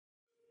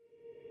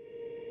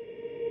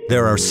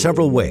There are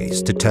several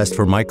ways to test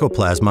for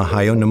Mycoplasma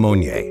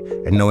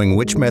hyopneumoniae, and knowing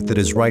which method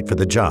is right for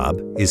the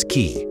job is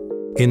key.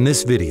 In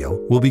this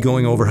video, we'll be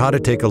going over how to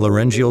take a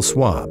laryngeal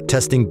swab.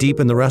 Testing deep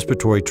in the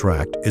respiratory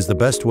tract is the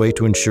best way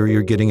to ensure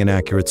you're getting an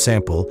accurate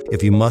sample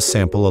if you must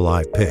sample a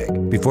live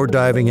pig. Before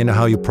diving into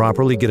how you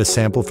properly get a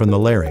sample from the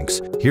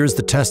larynx, here's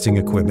the testing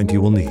equipment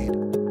you will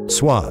need.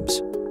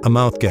 Swabs, a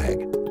mouth gag,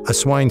 a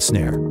swine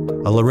snare,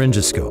 a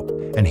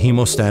laryngoscope, and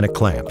hemostatic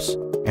clamps.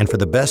 And for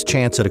the best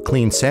chance at a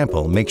clean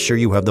sample, make sure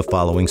you have the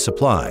following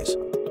supplies: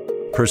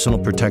 personal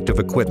protective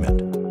equipment,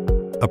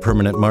 a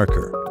permanent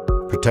marker,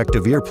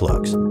 protective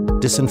earplugs,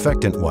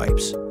 disinfectant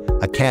wipes,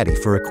 a caddy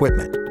for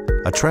equipment,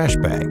 a trash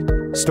bag,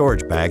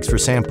 storage bags for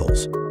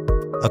samples,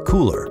 a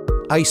cooler,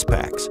 ice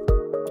packs,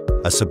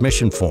 a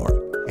submission form,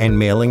 and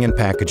mailing and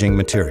packaging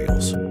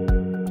materials.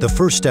 The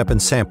first step in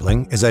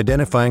sampling is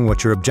identifying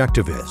what your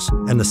objective is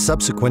and the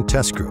subsequent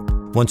test group.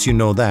 Once you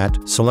know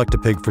that, select a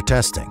pig for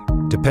testing.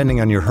 Depending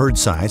on your herd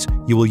size,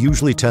 you will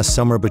usually test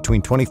somewhere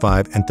between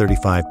 25 and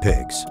 35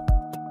 pigs.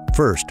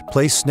 First,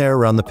 place snare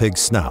around the pig's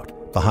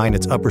snout, behind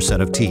its upper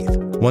set of teeth.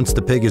 Once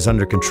the pig is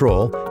under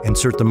control,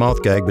 insert the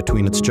mouth gag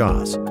between its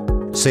jaws.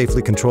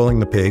 Safely controlling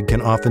the pig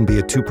can often be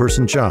a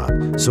two-person job,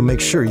 so make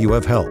sure you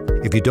have help.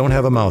 If you don't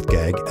have a mouth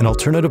gag, an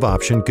alternative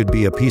option could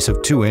be a piece of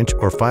 2-inch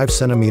or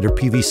 5-centimeter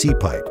PVC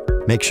pipe.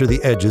 Make sure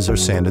the edges are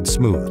sanded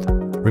smooth.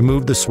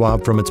 Remove the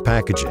swab from its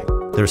packaging.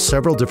 There are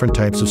several different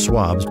types of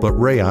swabs, but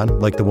rayon,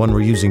 like the one we're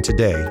using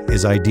today,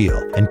 is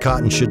ideal, and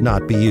cotton should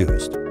not be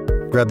used.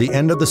 Grab the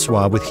end of the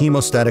swab with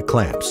hemostatic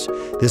clamps.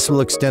 This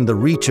will extend the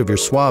reach of your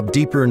swab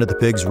deeper into the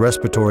pig's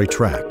respiratory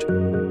tract.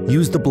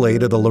 Use the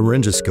blade of the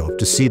laryngoscope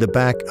to see the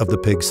back of the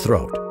pig's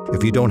throat.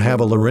 If you don't have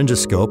a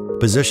laryngoscope,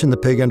 position the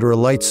pig under a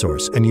light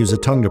source and use a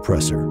tongue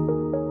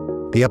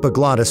depressor. The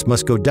epiglottis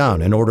must go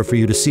down in order for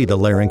you to see the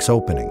larynx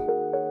opening.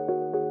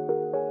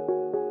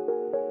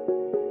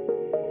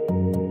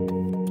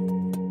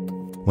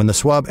 When the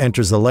swab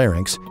enters the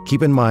larynx,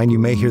 keep in mind you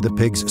may hear the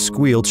pig's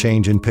squeal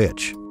change in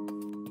pitch.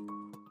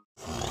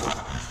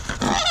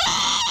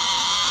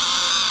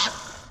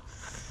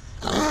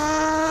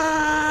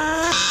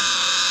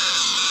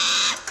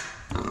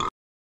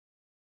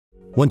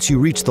 Once you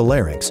reach the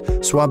larynx,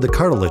 swab the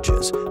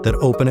cartilages that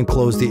open and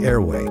close the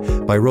airway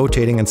by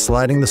rotating and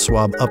sliding the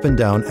swab up and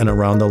down and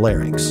around the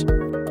larynx.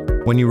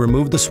 When you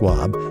remove the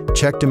swab,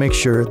 check to make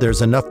sure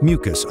there's enough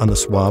mucus on the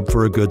swab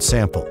for a good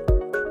sample.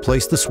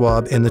 Place the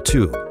swab in the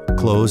tube,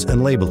 close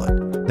and label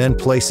it, then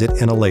place it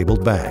in a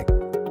labeled bag.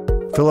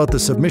 Fill out the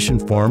submission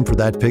form for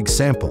that pig's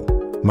sample.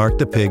 Mark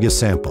the pig as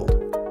sampled.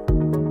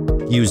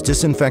 Use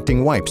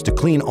disinfecting wipes to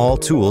clean all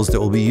tools that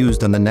will be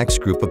used on the next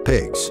group of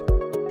pigs.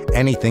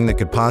 Anything that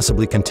could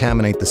possibly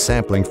contaminate the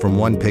sampling from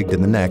one pig to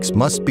the next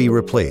must be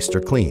replaced or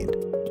cleaned.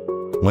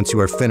 Once you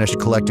are finished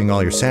collecting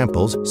all your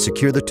samples,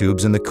 secure the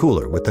tubes in the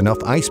cooler with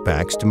enough ice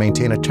packs to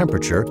maintain a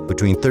temperature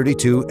between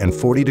 32 and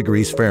 40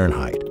 degrees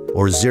Fahrenheit,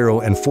 or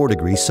 0 and 4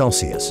 degrees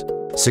Celsius.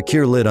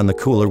 Secure lid on the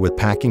cooler with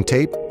packing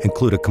tape,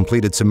 include a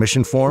completed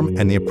submission form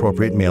and the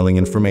appropriate mailing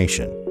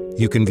information.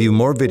 You can view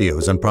more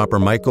videos on proper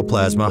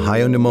Mycoplasma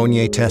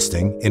hyopneumoniae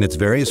testing in its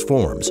various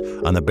forms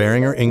on the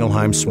Boehringer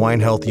Ingelheim Swine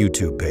Health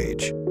YouTube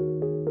page.